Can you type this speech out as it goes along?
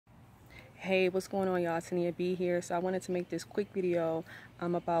Hey, what's going on, y'all? Tania B here. So I wanted to make this quick video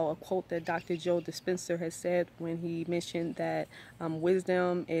about a quote that Dr. Joe Dispenza has said when he mentioned that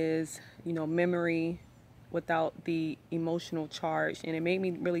wisdom is, memory without the emotional charge. And it made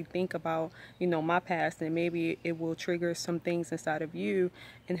me really think about, my past, and maybe it will trigger some things inside of you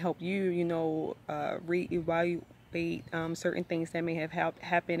and help you, reevaluate certain things that may have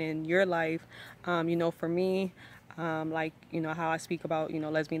happened in your life. For me, how I speak about,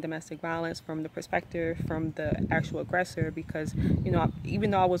 lesbian domestic violence from the perspective from the actual aggressor, because,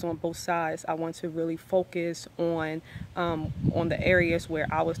 even though I was on both sides, I want to really focus on the areas where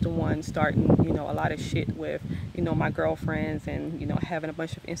I was the one starting, a lot of shit with, my girlfriends and, having a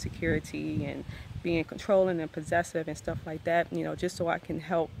bunch of insecurity and being controlling and possessive and stuff like that, just so I can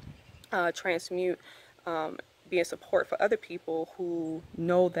help transmute, be a support for other people who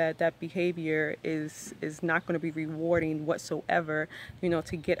know that that behavior is not going to be rewarding whatsoever,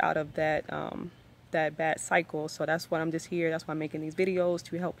 to get out of that that bad cycle. So that's what I'm just here. That's why I'm making these videos,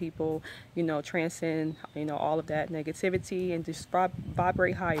 to help people, transcend, all of that negativity and just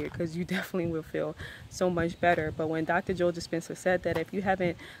vibrate higher, because you definitely will feel so much better. But when Dr. Joe Dispenza said that, if you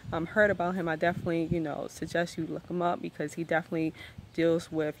haven't heard about him, I definitely, suggest you look him up, because he definitely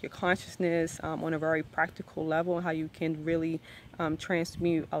deals with your consciousness on a very practical level, and how you can really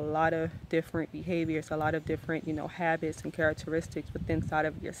transmute a lot of different behaviors, a lot of different, habits and characteristics within inside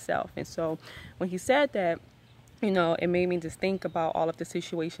of yourself. And so when he said that, it made me just think about all of the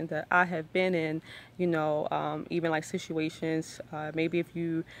situations that I have been in, even like situations, maybe if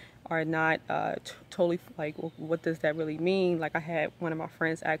you are not totally like, well, what does that really mean? Like, I had one of my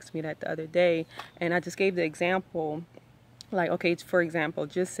friends ask me that the other day, and I just gave the example, like, okay, for example,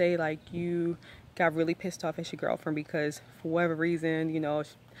 just say like you got really pissed off at your girlfriend because for whatever reason,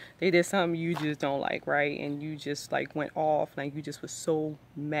 they did something you just don't like, right? And you just like went off, like you just was so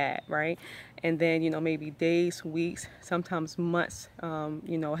mad, right? And then, maybe days, weeks, sometimes months,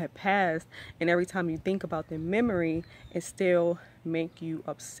 have passed, and every time you think about the memory, it still make you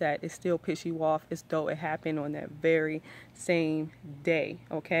upset. It still piss you off as though it happened on that very same day,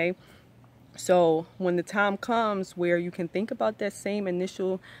 okay? So when the time comes where you can think about that same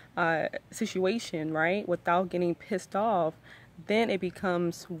initial situation, right, without getting pissed off, then it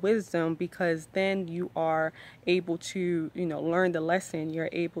becomes wisdom, because then you are able to, learn the lesson. You're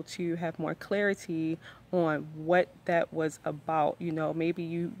able to have more clarity on what that was about. Maybe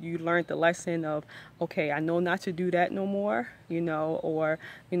you learned the lesson of, okay, I know not to do that no more, or,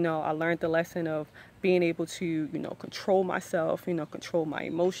 I learned the lesson of being able to, control myself, control my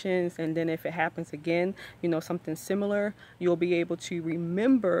emotions. And then if it happens again, something similar, you'll be able to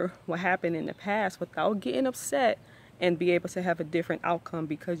remember what happened in the past without getting upset, and be able to have a different outcome,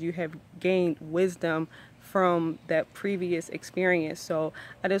 because you have gained wisdom from that previous experience. So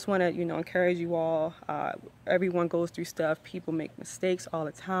I just want to, encourage you all. Everyone goes through stuff. People make mistakes all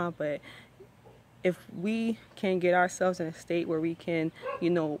the time. But if we can get ourselves in a state where we can,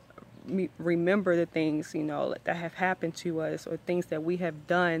 remember the things, that have happened to us, or things that we have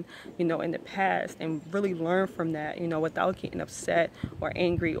done, in the past, and really learn from that, without getting upset or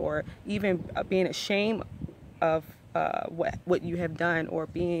angry, or even being ashamed of what you have done, or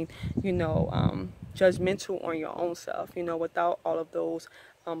being, judgmental on your own self, without all of those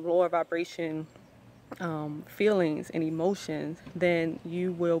lower vibration feelings and emotions, then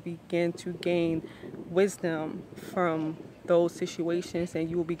you will begin to gain wisdom from those situations, and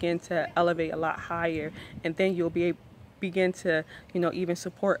you will begin to elevate a lot higher, and then you'll begin to, even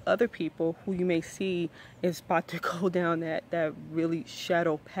support other people who you may see is about to go down that really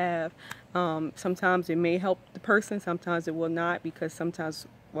shadow path. Sometimes it may help the person, sometimes it will not, because sometimes,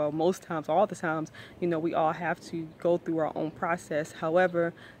 well, most times, all the times, we all have to go through our own process.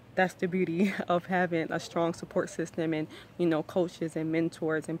 However, that's the beauty of having a strong support system, and, coaches and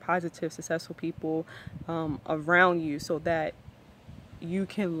mentors and positive, successful people around you, so that you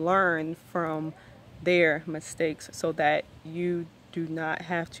can learn from their mistakes, so that you do not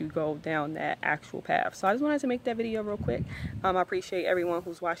have to go down that actual path. So I just wanted to make that video real quick. I appreciate everyone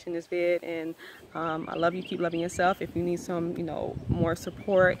who's watching this vid, and I love you. Keep loving yourself. If you need some, more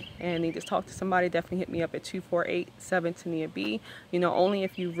support and need to talk to somebody, definitely hit me up at 248-7-TANIA-B. Only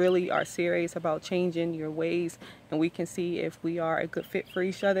if you really are serious about changing your ways, and we can see if we are a good fit for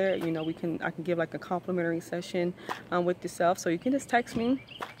each other. I can give like a complimentary session with yourself. So you can just text me.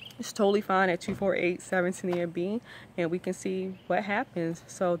 It's totally fine at 248-7-TANIA-B, and we can see what happens.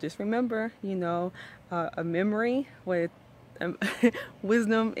 So just remember, a memory with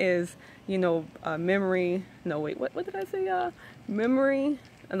wisdom is, a memory. No, wait, what did I say, y'all? Memory.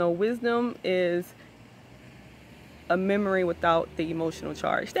 No, wisdom is a memory without the emotional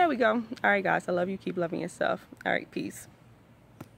charge. There we go. All right, guys, I love you. Keep loving yourself. All right, peace.